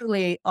being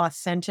truly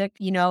authentic,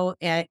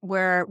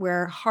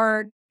 where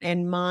heart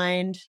and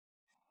mind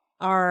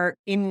are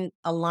in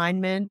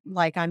alignment.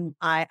 Like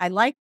I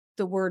like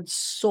the word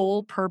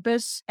soul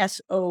purpose,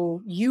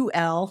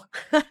 SOUL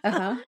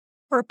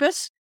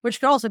purpose, which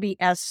could also be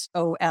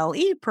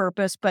SOLE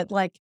purpose, but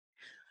like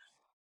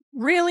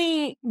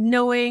really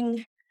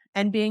knowing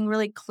and being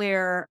really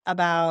clear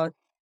about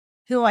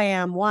who I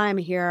am, why I'm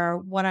here,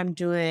 what I'm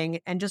doing,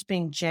 and just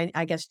being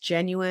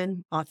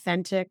genuine,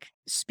 authentic,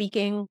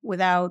 speaking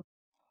without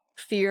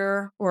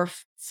fear or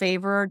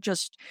favor,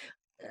 just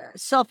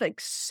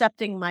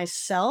self-accepting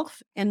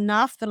myself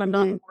enough that I'm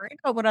not worried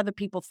about what other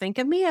people think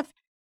of me. If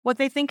what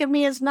they think of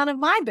me is none of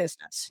my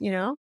business,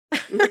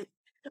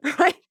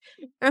 right?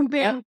 And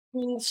being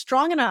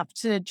strong enough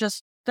to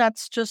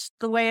that's just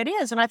the way it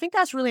is. And I think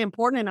that's really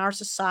important in our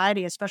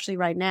society, especially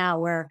right now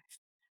where,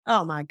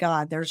 oh my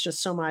God, there's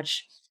just so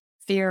much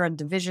fear and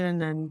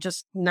division and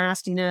just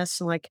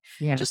nastiness. And like,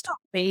 just don't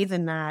bathe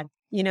in that,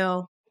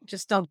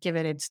 just don't give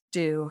it its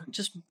due.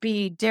 Just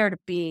dare to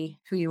be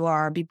who you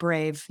are, be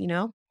brave,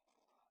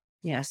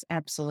 Yes,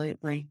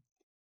 absolutely.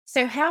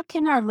 So, how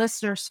can our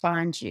listeners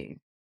find you?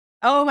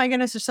 Oh my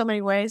goodness, there's so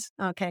many ways.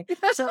 Okay.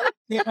 So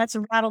yeah, let's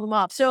rattle them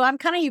off. So I'm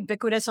kind of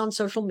ubiquitous on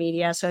social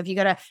media. So if you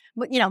go to,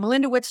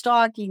 Melinda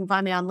WITTSTOCK, you can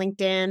find me on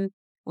LinkedIn,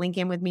 link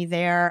in with me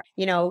there.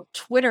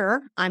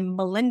 Twitter, I'm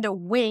Melinda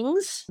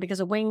Wings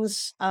because of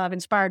Wings of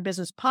Inspired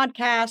Business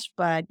podcast,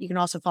 but you can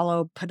also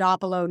follow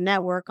Podopolo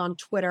Network on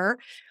Twitter.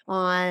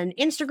 On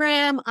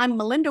Instagram, I'm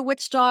Melinda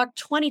WITTSTOCK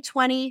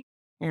 2020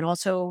 and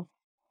also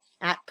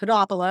at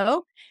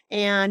Podopolo.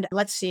 And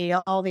let's see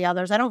all the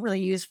others. I don't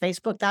really use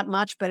Facebook that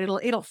much, but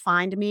it'll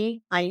find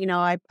me.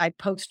 I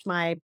post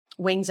my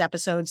Wings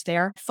episodes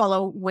there.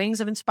 Follow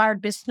Wings of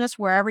Inspired Business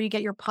wherever you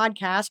get your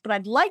podcast. But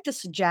I'd like to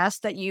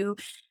suggest that you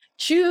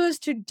choose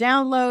to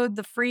download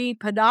the free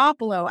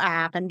Podopolo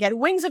app and get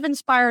Wings of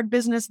Inspired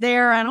Business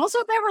there, and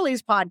also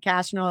Beverly's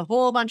podcast, a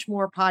whole bunch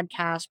more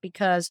podcasts,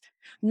 because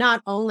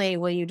not only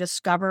will you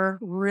discover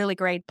really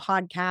great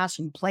podcasts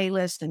and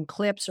playlists and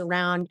clips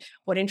around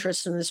what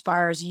interests and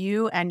inspires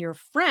you and your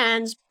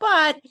friends,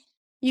 but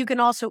you can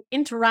also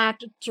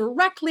interact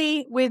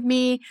directly with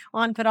me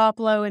on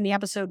Podopolo in the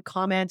episode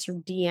comments or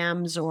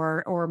DMs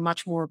or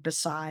much more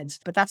besides.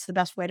 But that's the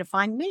best way to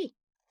find me.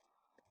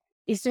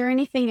 Is there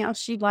anything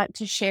else you'd like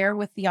to share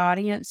with the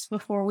audience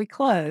before we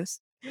close?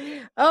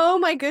 Oh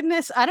my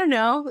goodness. I don't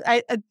know.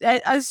 A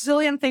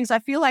zillion things. I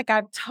feel like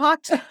I've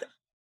talked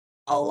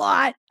a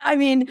lot. I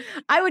mean,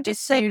 I would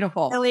just say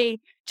Beautiful. really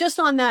just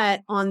on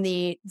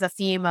the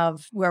theme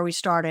of where we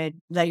started,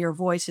 that your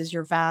voice is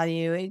your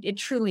value. It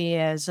truly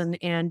is.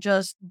 And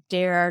just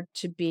dare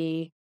to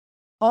be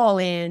all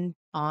in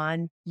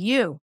on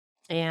you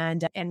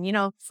and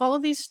follow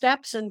these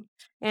steps. And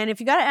if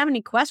you have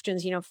any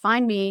questions,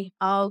 find me.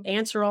 I'll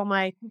answer all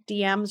my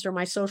DMs or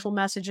my social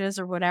messages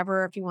or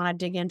whatever, if you want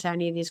to dig into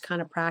any of these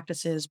kind of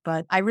practices.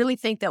 But I really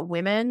think that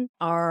women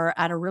are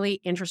at a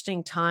really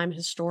interesting time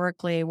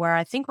historically where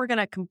I think we're going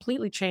to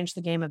completely change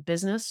the game of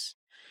business.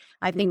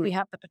 I think we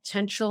have the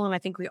potential, and I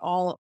think we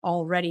all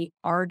already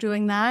are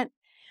doing that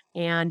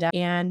and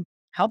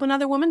help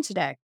another woman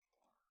today.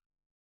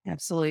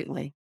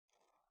 Absolutely.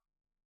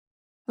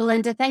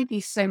 Melinda, thank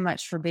you so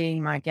much for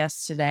being my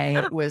guest today.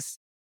 It was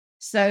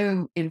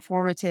so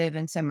informative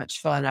and so much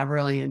fun. I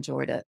really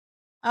enjoyed it.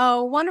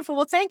 Oh, wonderful.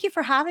 Well, thank you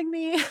for having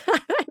me.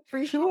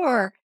 For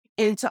sure.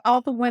 And to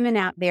all the women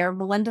out there,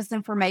 Melinda's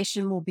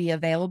information will be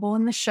available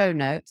in the show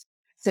notes.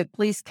 So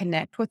please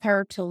connect with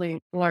her to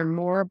learn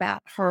more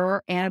about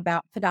her and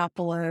about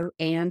Podopolo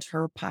and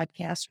her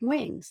podcast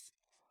Wings.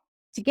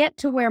 To get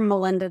to where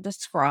Melinda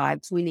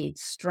describes, we need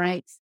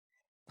strength,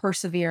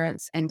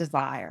 perseverance, and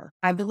desire.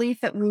 I believe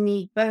that we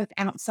need both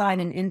outside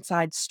and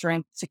inside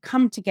strength to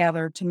come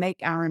together to make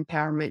our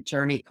empowerment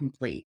journey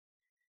complete.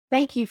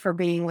 Thank you for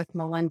being with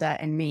Melinda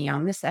and me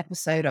on this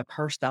episode of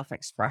Her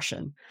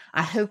Self-Expression.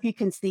 I hope you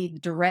can see the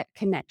direct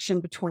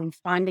connection between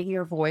finding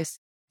your voice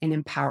and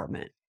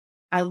empowerment.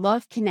 I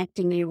love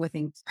connecting you with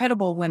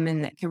incredible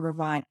women that can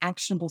provide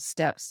actionable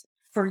steps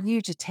for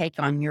you to take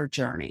on your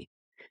journey.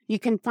 You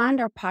can find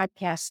our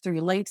podcast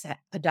through links at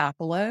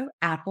Podopolo,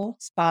 Apple,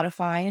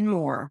 Spotify, and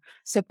more.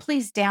 So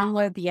please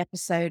download the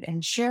episode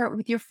and share it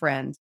with your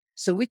friends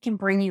so we can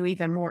bring you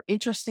even more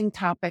interesting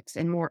topics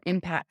and more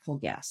impactful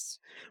guests.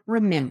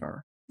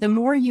 Remember, the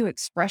more you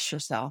express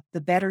yourself,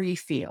 the better you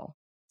feel.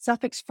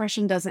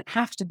 Self-expression doesn't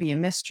have to be a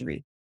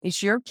mystery.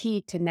 It's your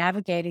key to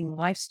navigating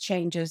life's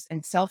changes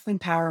and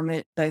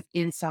self-empowerment, both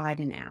inside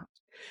and out.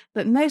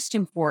 But most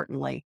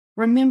importantly,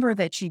 remember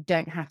that you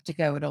don't have to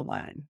go it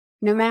alone.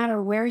 No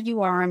matter where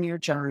you are on your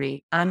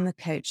journey, I'm the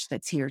coach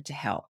that's here to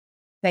help.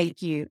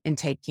 Thank you and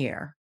take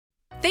care.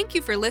 Thank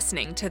you for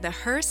listening to the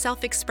Her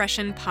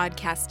Self-Expression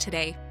podcast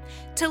today.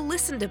 To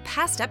listen to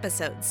past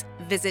episodes,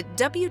 visit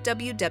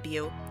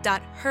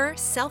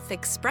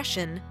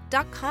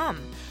www.herselfexpression.com.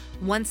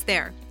 Once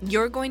there,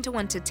 you're going to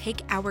want to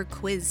take our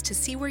quiz to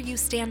see where you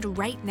stand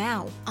right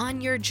now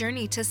on your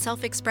journey to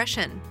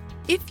self-expression.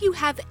 If you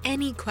have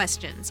any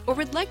questions or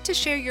would like to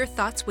share your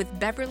thoughts with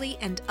Beverly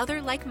and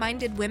other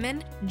like-minded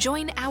women,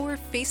 join our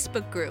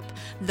Facebook group,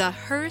 the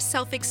Her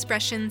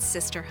Self-Expression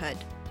Sisterhood.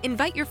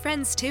 Invite your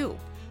friends too.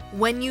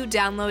 When you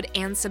download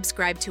and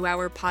subscribe to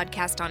our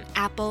podcast on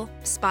Apple,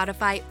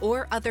 Spotify,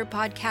 or other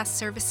podcast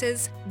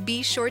services,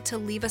 be sure to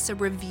leave us a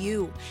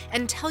review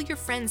and tell your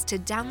friends to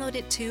download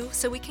it too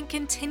so we can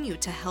continue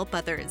to help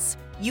others.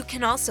 You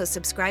can also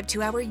subscribe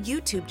to our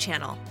YouTube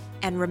channel.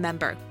 And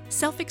remember,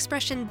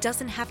 self-expression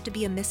doesn't have to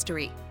be a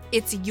mystery.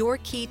 It's your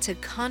key to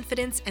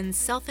confidence and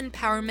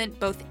self-empowerment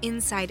both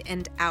inside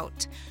and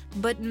out.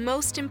 But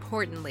most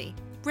importantly,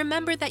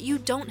 remember that you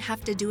don't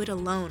have to do it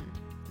alone.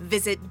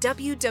 Visit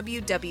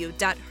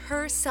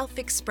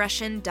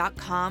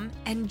www.herselfexpression.com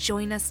and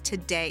join us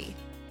today.